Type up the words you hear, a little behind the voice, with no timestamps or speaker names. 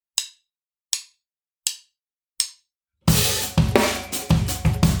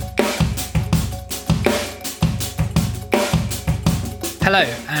Hello,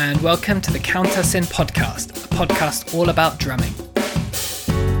 and welcome to the Count Us In podcast, a podcast all about drumming.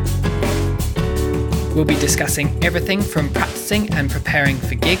 We'll be discussing everything from practicing and preparing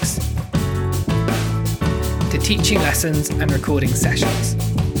for gigs to teaching lessons and recording sessions.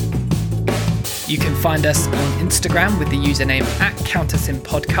 You can find us on Instagram with the username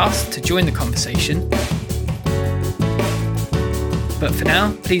 @CountUsInPodcast to join the conversation. But for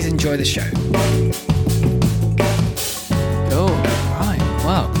now, please enjoy the show. Cool. Right.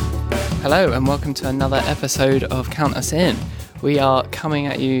 Well, hello and welcome to another episode of Count Us In. We are coming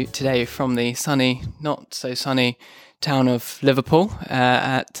at you today from the sunny, not so sunny town of Liverpool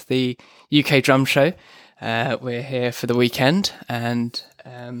at the UK Drum Show. We're here for the weekend, and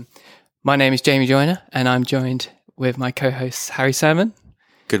my name is Jamie Joyner, and I'm joined with my co-hosts Harry Sermon.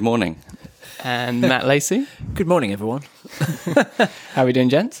 Good morning. And Matt Lacey. Good morning, everyone. How are we doing,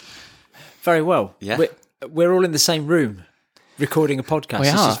 gents? Very well. Yeah. We're all in the same room recording a podcast. We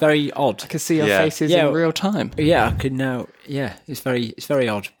This are. is very odd. I can see your Yeah. faces Yeah. in real time. Yeah, I can now. Yeah, it's very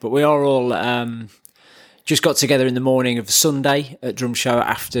odd. But we are all just got together in the morning of Sunday at Drum Show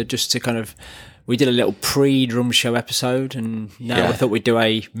after just to kind of. We did a little pre-drum show episode, and now I thought we'd do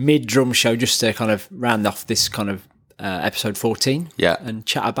a mid-drum show just to kind of round off this kind of episode 14 and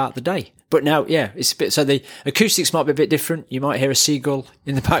chat about the day. But now, it's a bit, so the acoustics might be a bit different. You might hear a seagull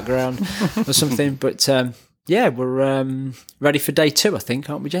in the background or something. But we're ready for day 2, I think,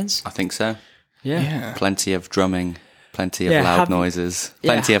 aren't we, gents? I think so. Yeah. Plenty of drumming, plenty of loud noises,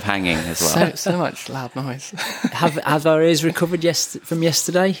 plenty of hanging as well. So much loud noise. Have our ears recovered from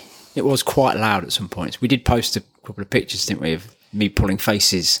yesterday? It was quite loud at some points. We did post a couple of pictures, didn't we, of me pulling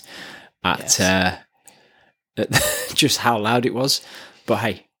faces at just how loud it was. But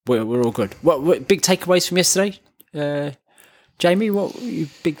hey, we're all good. What big takeaways from yesterday? Jamie, what were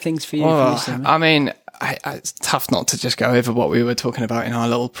big things for you from yesterday? I mean, it's tough not to just go over what we were talking about in our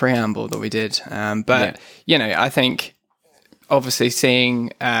little preamble that we did. I think obviously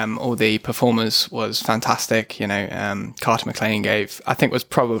seeing all the performers was fantastic. Carter McLean was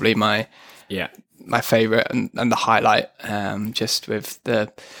probably my favourite and the highlight, just with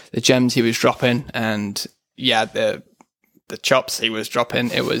the gems he was dropping and the chops he was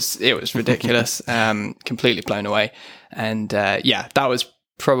dropping. It was ridiculous. Completely blown away. And that was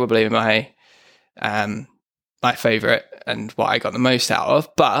probably my favourite and what I got the most out of.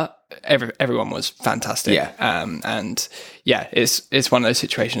 But everyone was fantastic. It's one of those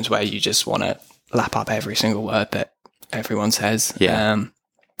situations where you just want to lap up every single word that everyone says. Very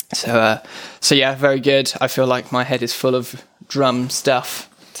good. I feel like my head is full of drum stuff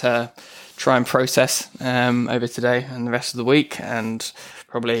to try and process over today and the rest of the week and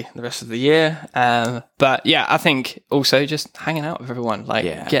probably the rest of the year. I think also just hanging out with everyone,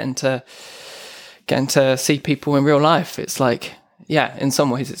 getting to see people in real life. It's like, in some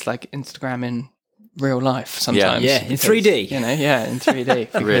ways it's like Instagram in real life sometimes. In 3D. In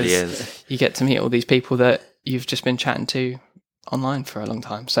 3D. It really is. You get to meet all these people that you've just been chatting to online for a long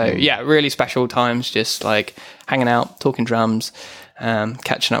time. So really special times, just like hanging out, talking drums,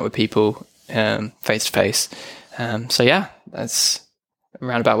 catching up with people face to face. That's a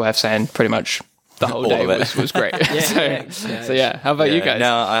roundabout way of saying pretty much the whole day was great. How about you guys?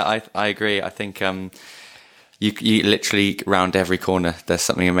 No, I agree. I think you literally round every corner there's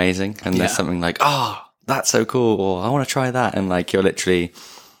something amazing, and there's something like, oh, that's so cool, or I want to try that, and like you're literally,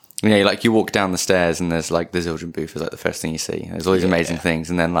 you walk down the stairs and there's like the Zildjian booth is like the first thing you see. There's all these amazing things,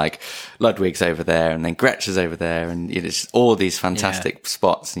 and then like Ludwig's over there, and then Gretsch is over there, and it's all these fantastic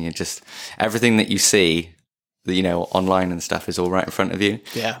spots, and you're just everything that you see, online and stuff is all right in front of you.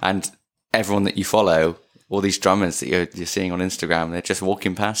 Yeah, and everyone that you follow, all these drummers that you're seeing on Instagram, they're just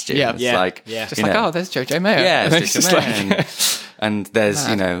walking past you. Yeah, It's like, oh, there's Jojo Mayer. Yeah, it's just like, and there's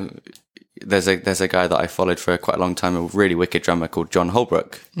There's a guy that I followed for quite a long time, a really wicked drummer called John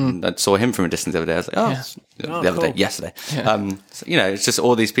Holbrook. I saw him from a distance the other day. I was like, yesterday. Yeah. It's just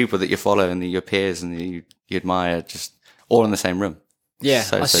all these people that you follow and your peers and you admire, just all in the same room. Yeah,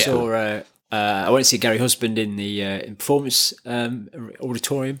 I saw. I went to see Gary Husband in the in performance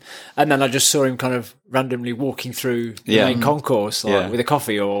auditorium, and then I just saw him kind of randomly walking through the main concourse with a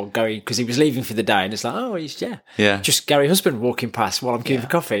coffee or going, because he was leaving for the day, and it's like, he's just Gary Husband walking past while I'm queuing for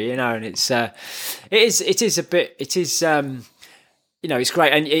coffee, and it's it's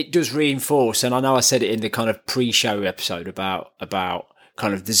great, and it does reinforce. And I know I said it in the kind of pre-show episode about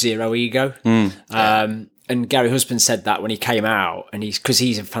kind of the zero ego. And Gary Husband said that when he came out, and because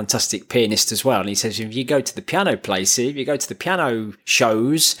he's a fantastic pianist as well. And he says, if you go to the piano places, if you go to the piano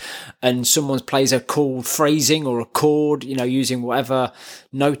shows and someone plays a chord phrasing or a chord, using whatever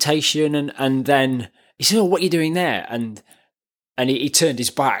notation, and then he said, what are you doing there? And and he turned his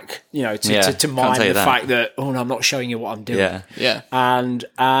back, you know, Yeah, to can't mind tell you the that. fact that, oh no, I'm not showing you what I'm doing. Yeah. Yeah.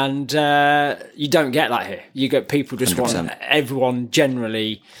 And you don't get that here. You get people just 100%. want, everyone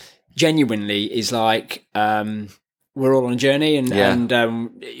genuinely is like, we're all on a journey, and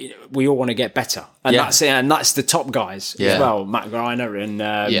we all want to get better, and Yeah. that's it. And that's the top guys Yeah. as well, Matt Greiner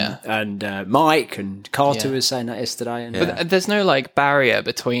and Mike and Carter Yeah. was saying that yesterday. And But there's no like barrier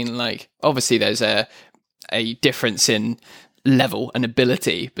between like, obviously there's a difference in level and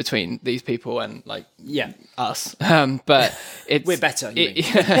ability between these people and like yeah, us. But it's we're better. You mean.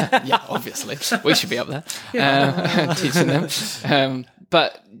 yeah, obviously we should be up there teaching them.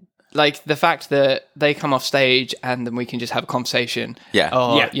 But like the fact that they come off stage and then we can just have a conversation. Yeah.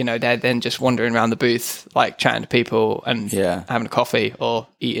 Or, Yeah. you know, they're then just wandering around the booth, like chatting to people and Yeah. having a coffee or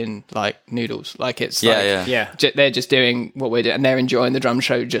eating like noodles. Like it's Yeah, like, yeah. Yeah. they're just doing what we're doing and they're enjoying the drum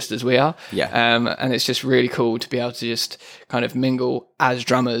show just as we are. Yeah. And it's just really cool to be able to just kind of mingle as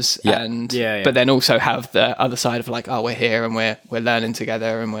drummers Yeah. and, Yeah. but then also have the other side of like, oh, we're here and we're learning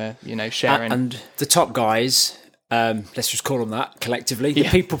together and we're, you know, sharing. And the top guys, let's just call them that collectively. The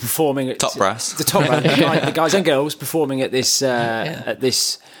people performing at Top brass. the top brass, the guys and girls performing at this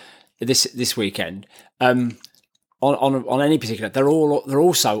this weekend. On any particular, they're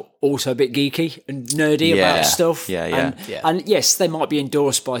also a bit geeky and nerdy Yeah. about stuff. Yeah, yeah. And, Yeah. and yes, they might be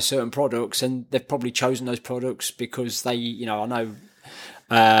endorsed by certain products, and they've probably chosen those products because they, you know, I know.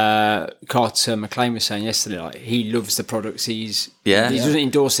 Carter McLean was saying yesterday, like he loves the products. He doesn't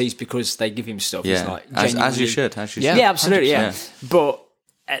endorse these because they give him stuff. He's Yeah. like As you genuinely- should. yeah, absolutely, yeah. 100%. But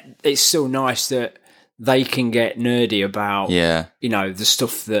it's still nice that they can get nerdy about, Yeah. you know, the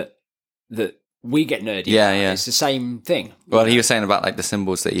stuff that we get nerdy Yeah, about. yeah. It's the same thing. Well, he was saying about like the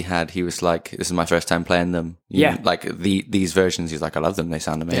cymbals that he had. He was like, "This is my first time playing them." Yeah. like these versions. He's like, "I love them. They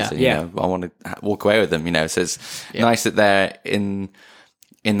sound amazing. Yeah. You know, I want to walk away with them." You know, so it's nice that they're in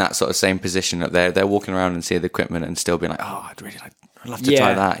that sort of same position that they're walking around and see the equipment and still being like, "Oh, I'd love to try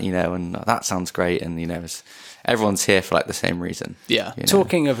Yeah. that." You know, and that sounds great. And you know, everyone's here for like the same reason. Yeah. you know?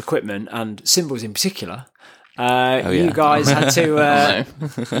 Talking of equipment and cymbals in particular, you yeah. guys had to,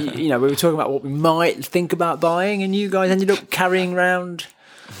 you know, we were talking about what we might think about buying, and you guys ended up carrying around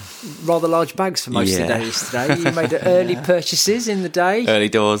rather large bags for most of the Yeah. day yesterday. You made early purchases in the day. Early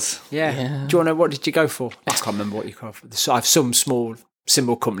doors. Yeah. Do you want to know, what did you go for? I can't remember what you got for. I have some small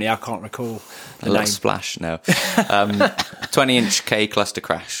cymbal company, I can't recall A the little name. splash, no. 20-inch K cluster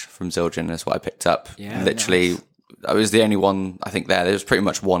crash from Zildjian is what I picked up. Yeah, Literally, I was the only one, I think, there. There was pretty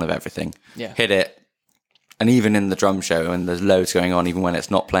much one of everything. Yeah. Hit it. And even in the drum show, and there's loads going on, even when it's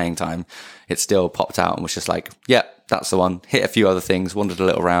not playing time, it still popped out and was just like, yep, that's the one. Hit a few other things, wandered a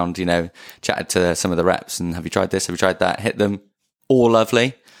little around, you know, chatted to some of the reps and have you tried this? Have you tried that? Hit them. All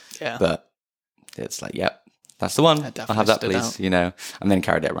lovely. Yeah. But it's like, yep. That's the one. definitely I'll have that, stood please. out. You know, and then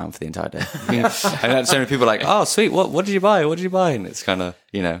carried it around for the entire day. And then so many people are like, "Oh, sweet. What did you buy? What did you buy?" And it's kind of,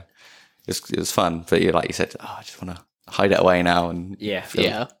 you know, it was fun. But you, like you said, I just want to hide it away now. And Yeah.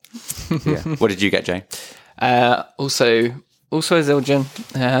 Yeah. yeah. What did you get, Jay? Also a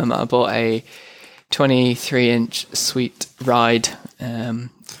Zildjian. I bought a 23-inch sweet ride.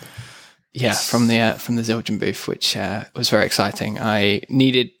 From the Zildjian booth, which was very exciting. I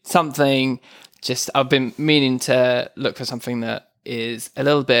needed something. I've been meaning to look for something that is a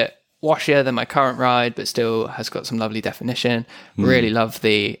little bit washier than my current ride, but still has got some lovely definition. Really love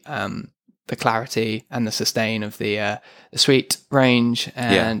the clarity and the sustain of the sweet range.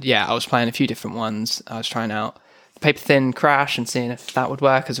 And I was playing a few different ones. I was trying out the paper thin crash and seeing if that would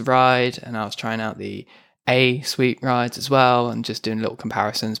work as a ride, and I was trying out the A sweet rides as well, and just doing little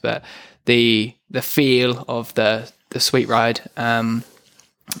comparisons. But the feel of the sweet ride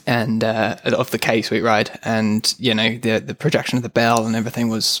and of the K sweet ride, and you know the projection of the bell and everything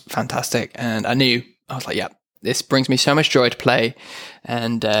was fantastic. And I was like, this brings me so much joy to play,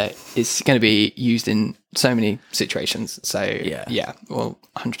 and it's going to be used in so many situations. So will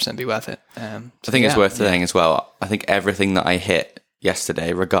 100% be worth it. I think it's worth saying as well. I think everything that I hit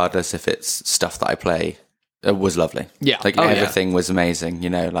yesterday, regardless if it's stuff that I play, it was lovely. Yeah. Like everything was amazing. You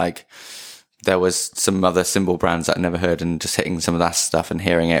know, like there was some other cymbal brands that I'd never heard, and just hitting some of that stuff and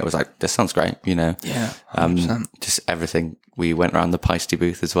hearing it was like, this sounds great, you know? Yeah. 100%. Just everything. We went around the Peisty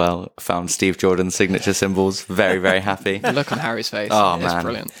booth as well, found Steve Jordan's signature cymbals. Very, very happy. The look on Harry's face. Oh, is man.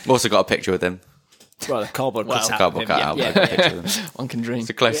 brilliant. Also got a picture with him. Well, the cardboard cuts out. Cardboard of him, cutout. yeah. Got a picture with him. One can dream. It's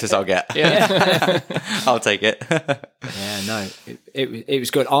the closest I'll get. Yeah. I'll take it. Yeah, no, it was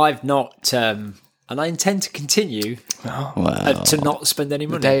good. I've not, and I intend to continue to not spend any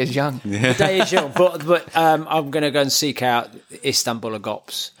money. The day is young. The day is young, but I'm going to go and seek out Istanbul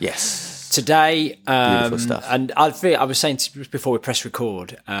Agops. Yes. today. Beautiful stuff. And I was saying before we press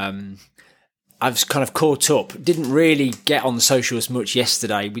record, I've kind of caught up. Didn't really get on the socials much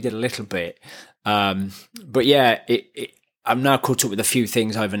yesterday. We did a little bit. But yeah, I'm now caught up with a few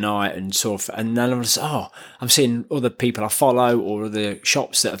things overnight and sort of, and then I'm seeing other people I follow or other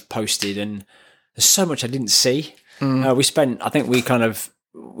shops that have posted, and there's so much I didn't see. We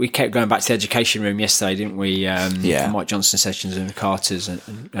kept going back to the education room yesterday, didn't we? Mike Johnson sessions and the Carters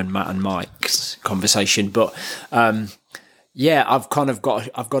and Matt and Mike's conversation. But I've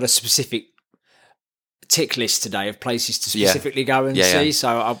got a specific tick list today of places to specifically go and see. Yeah.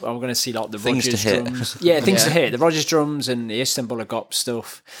 So I'm going to see like the things Rogers to hit. drums. Yeah, things to hit. The Rogers drums and the Istanbul Agop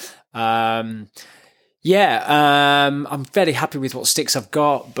stuff. I'm fairly happy with what sticks I've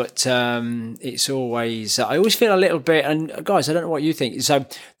got, but it's always... I always feel a little bit... And guys, I don't know what you think. So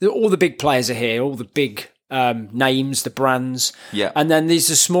all the big players are here, all the big names, the brands. Yeah. And then there's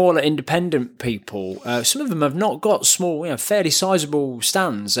the smaller independent people. Some of them have not got small, fairly sizable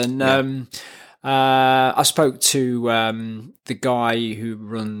stands. And... I spoke to the guy who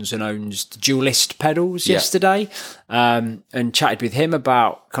runs and owns the Duelist pedals yesterday, and chatted with him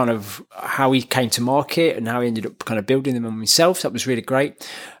about kind of how he came to market and how he ended up kind of building them on himself. That was really great.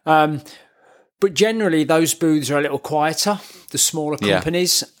 But generally, those booths are a little quieter, the smaller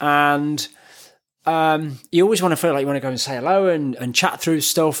companies, and you always want to feel like you want to go and say hello and chat through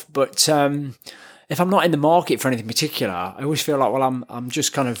stuff, but... if I'm not in the market for anything particular, I always feel like, well, I'm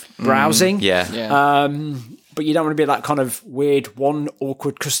just kind of browsing. But you don't want to be that kind of weird one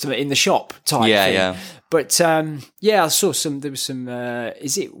awkward customer in the shop type thing. Yeah. But I saw there was some,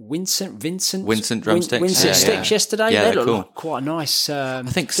 is it Vincent drumsticks? Vincent sticks yesterday. Yeah, they look cool. like quite a nice. I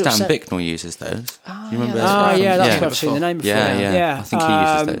think Stan Bicknell uses those. You remember those? That's where I've seen the name before. Yeah. I think he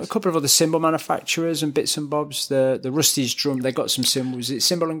uses those. A couple of other cymbal manufacturers and bits and bobs. The Rusty's drum, they got some cymbals. Is it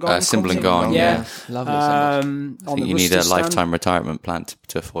Cymbal and Gong? Cymbal and Gong, yeah. Lovely cymbals. I think you need a lifetime retirement plan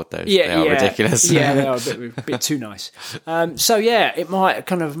to afford those. Yeah, they are ridiculous. Yeah, they are a bit too nice. It might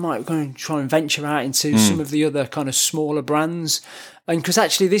go and try and venture out into some of the other kind of smaller brands, and because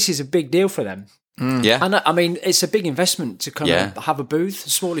actually this is a big deal for them. Yeah, and I mean it's a big investment to kind of have a booth,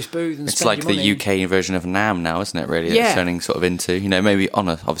 the smallest booth, and it's like the UK version of NAMM now, isn't it? Really, it's turning sort of into maybe on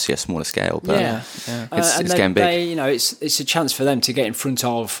obviously a smaller scale, but it's getting big. It's a chance for them to get in front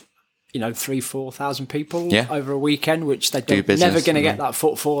of 3,000-4,000 people over a weekend, which they're never going to get that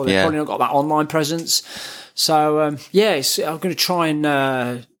footfall. They've probably not got that online presence. So I'm going to try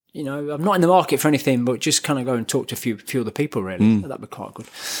and I'm not in the market for anything, but just kind of go and talk to a few other people. Really, that'd be quite good.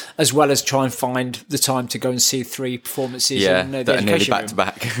 As well as try and find the time to go and see 3 performances. That are nearly back to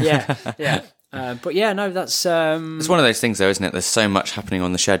back. But that's it's one of those things, though, isn't it? There's so much happening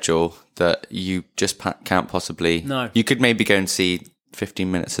on the schedule that you just can't possibly. No, you could maybe go and see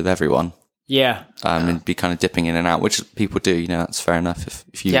 15 minutes of everyone. And be kind of dipping in and out, which people do. That's fair enough.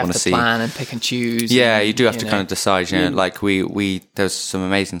 If you want to see, plan and pick and choose. Yeah, you do have to kind of decide. Like we there's some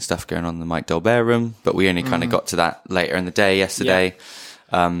amazing stuff going on in the Mike Dolbear room, but we only kind of got to that later in the day yesterday.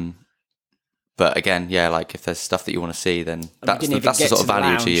 But again, like if there's stuff that you want to see, then that's the sort of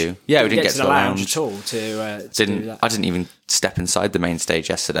value to you. Yeah, we didn't get to the lounge at all. I didn't even step inside the main stage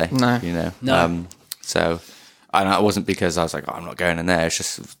yesterday. No. So. And it wasn't because I was like, I'm not going in there. It's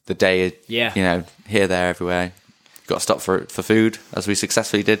just the day, here, there, everywhere. Got to stop for food, as we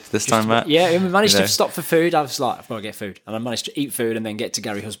successfully did this time, Matt. Yeah, we managed to stop for food. I was like, I've got to get food. And I managed to eat food and then get to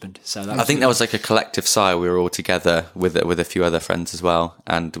Gary Husband. So I think that was like a collective sigh. We were all together with a few other friends as well.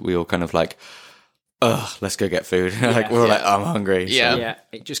 And we all kind of like, let's go get food. We're all like, I'm hungry. Yeah,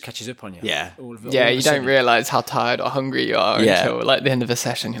 it just catches up on you. Yeah. You don't realise how tired or hungry you are until like the end of a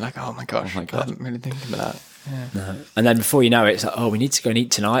session. You're like, oh my gosh, I wasn't really thinking about that. Yeah. No. And then before you know it, it's like, we need to go and eat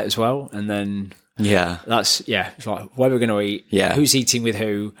tonight as well. And then it's like, where we're going to eat, who's eating with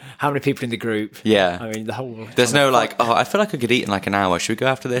who, how many people in the group. I mean, the whole. There's no like, I feel like I could eat in like an hour. Should we go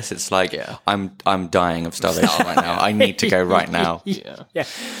after this? It's like, I'm dying of starvation right now. I need to go right now. Yeah.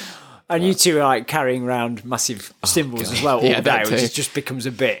 And you two are like carrying around massive cymbals as well all day, which just becomes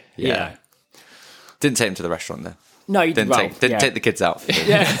a bit. Didn't take them to the restaurant though. No, you didn't take the kids out.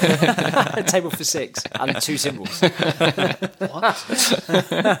 A table for 6 and 2 cymbals. What?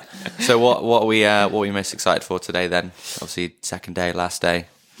 So what are we most excited for today then? Obviously, second day, last day.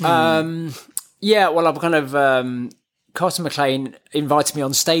 Well, I've kind of. Carter McLean invited me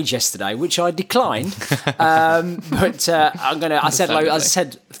on stage yesterday, which I declined. But I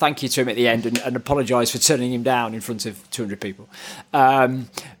said thank you to him at the end and apologise for turning him down in front of 200 people. So I'm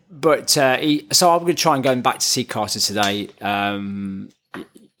going to try and go back to see Carter today.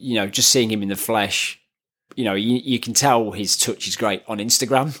 Just seeing him in the flesh. You can tell his touch is great on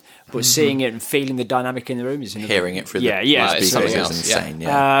Instagram. but seeing it and feeling the dynamic in the room is another. Hearing it through yeah, the something speakers else, is insane.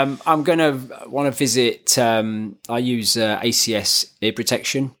 Yeah. I'm going to want to visit. I use ACS ear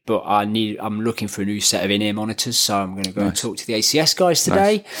protection, but I'm looking for a new set of in-ear monitors, so I'm going to go and talk to the ACS guys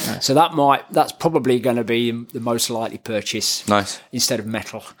today. Nice. So that's probably going to be the most likely purchase. Nice. Instead of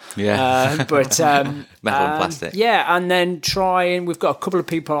metal. Yeah. But metal and plastic. Yeah, and then we've got a couple of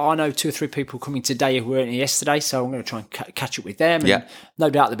people. I know 2 or 3 people coming today who weren't here yesterday, so I'm going to try and catch up with them. And no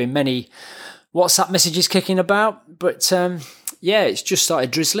doubt there've been many WhatsApp messages kicking about, but it's just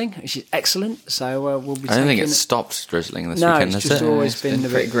started drizzling, which is excellent. So we'll be. I don't think it's stopped drizzling this no, weekend. It's just always been a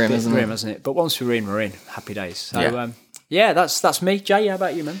bit grim, hasn't it? But once we're in, we're in. Happy days. So that's me. Jay, how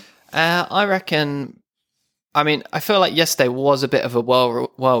about you, man? I reckon. I mean, I feel like yesterday was a bit of a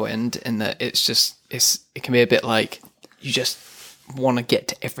whirlwind in that it can be a bit like you just want to get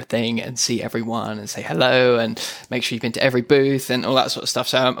to everything and see everyone and say hello and make sure you've been to every booth and all that sort of stuff.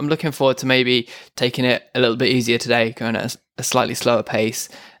 So I'm looking forward to maybe taking it a little bit easier today, going at a slightly slower pace.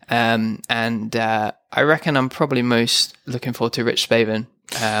 And I reckon I'm probably most looking forward to Rich Spaven.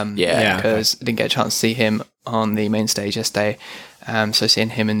 Because I didn't get a chance to see him on the main stage yesterday. So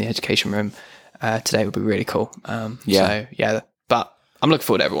seeing him in the education room today would be really cool. But I'm looking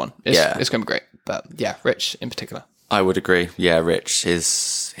forward to everyone. It's going to be great. But yeah, Rich in particular. I would agree. Yeah, Rich,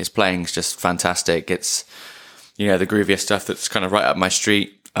 his playing's just fantastic. It's, the groovier stuff that's kind of right up my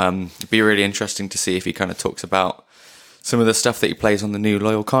street. It'd be really interesting to see if he kind of talks about some of the stuff that he plays on the new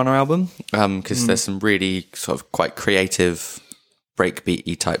Loyal Kana album, because there's some really sort of quite creative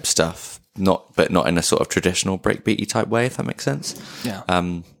breakbeaty type stuff, not in a sort of traditional breakbeaty type way, if that makes sense. Yeah.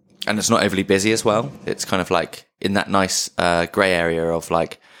 And it's not overly busy as well. It's kind of like in that nice grey area of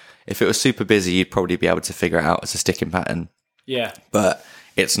like, if it was super busy, you'd probably be able to figure it out as a sticking pattern. Yeah. But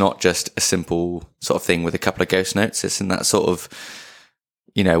it's not just a simple sort of thing with a couple of ghost notes. It's in that sort of,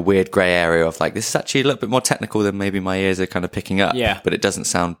 weird grey area of like, this is actually a little bit more technical than maybe my ears are kind of picking up. Yeah. But it doesn't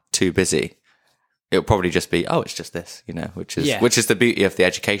sound too busy. It'll probably just be, it's just this, which is the beauty of the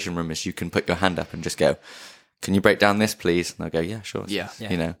education room is you can put your hand up and just go, can you break down this, please? And they'll go, yeah, sure. Yeah.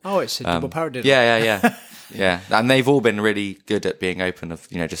 Oh, it's a double paradiddle. Yeah. Yeah. And they've all been really good at being open of,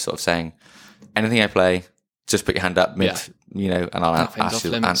 just sort of saying, anything I play, just put your hand up mid, and I'll answer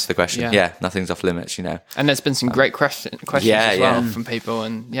the question. Yeah, nothing's off limits, And there's been some great questions as well from people.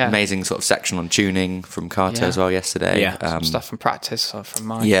 And amazing sort of section on tuning from Carter as well yesterday. Yeah, some stuff from practice from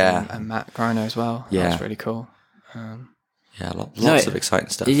Mike and Matt Griner as well. Yeah. That's really cool. Lots of exciting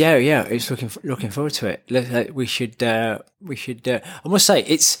stuff. Yeah, it's looking forward to it. We should. I must say,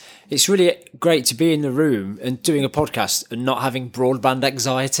 it's really great to be in the room and doing a podcast and not having broadband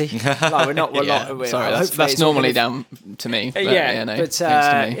anxiety. Like we're not. Sorry, that's normally down to me. But,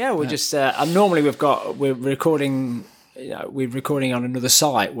 we're just. And normally we're recording. We're recording on another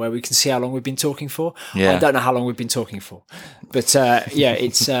site where we can see how long we've been talking for. Yeah. I don't know how long we've been talking for, but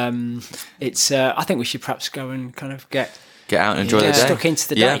it's. I think we should perhaps go and kind of get out and enjoy the day. Stuck into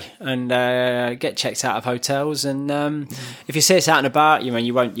the day and get checked out of hotels. And if you see us out and about,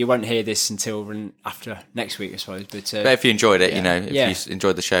 you won't hear this until after next week, I suppose. But if you enjoyed it, if you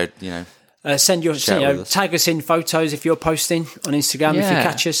enjoyed the show, tag us in photos if you're posting on Instagram. If you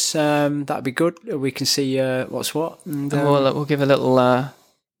catch us, that'd be good. We can see what's what. And we'll give a little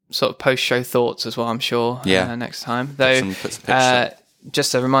sort of post-show thoughts as well, I'm sure, next time. Though, put some pictures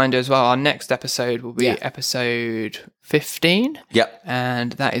just a reminder as well, our next episode will be episode 15. Yep.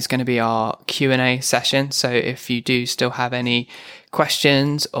 And that is going to be our Q&A session. So if you do still have any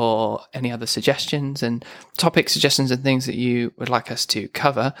questions or any other suggestions and topic suggestions and things that you would like us to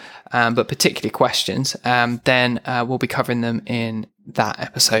cover, but particularly questions, then we'll be covering them in that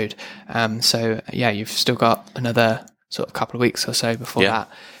episode. You've still got another sort of couple of weeks or so before that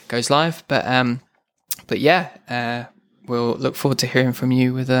goes live. We'll look forward to hearing from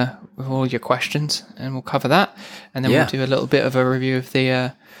you with all your questions, and we'll cover that, and then we'll do a little bit of a review of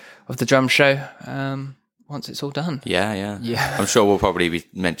the drum show once it's all done. Yeah. I'm sure we'll probably be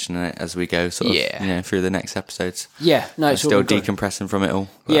mentioning it as we go, sort of, through the next episodes. Yeah, no, it's still decompressing from it all.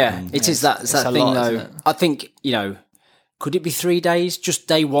 But, it is that thing lot, though. I think could it be 3 days? Just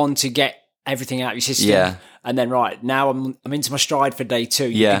day one to get everything out of your system, and then now I'm into my stride for day 2.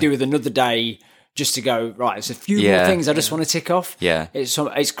 You can do with another day. Just to go, right, there's a few more things I just want to tick off. Yeah.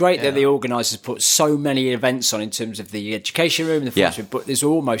 It's great that the organisers put so many events on in terms of the education room, the function, but there's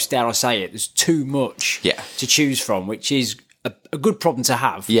almost, dare I say it, there's too much to choose from, which is a good problem to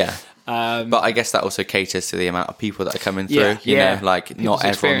have. Yeah. But I guess that also caters to the amount of people that are coming through. Not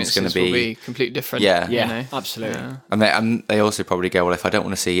everyone's going to be completely different. Yeah, absolutely. Yeah. And they also probably go, well, if I don't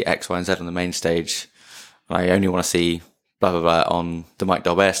want to see X, Y, and Z on the main stage, I only want to see blah blah blah on the Mike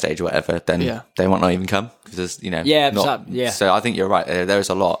Dolbear stage or whatever, then they might not even come because there's So I think you're right. There's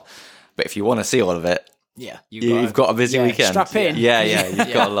a lot, but if you want to see all of it, you've got a busy weekend. Strap in.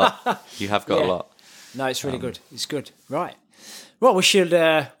 You've got a lot. You have got a lot. No, it's really good. It's good. Right. Well, we should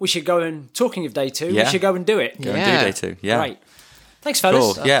go and, talking of day 2, we should go and do it. Go and do day 2. Yeah. Right. Thanks,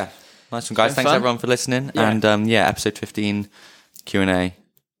 fellas. Cool. Yeah. Nice one, guys. Thanks everyone for listening. Yeah. And episode 15 Q&A.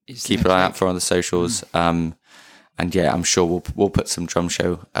 Keep an eye out for on the socials. And I'm sure we'll put some drum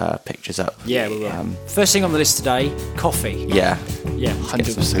show pictures up. Yeah, we will. First thing on the list today, coffee. Yeah. Yeah,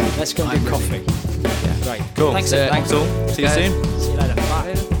 100%. Let's go and do coffee. Yeah. Great. Cool. Thanks all. See you soon. See you later.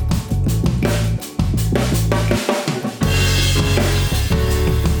 Bye.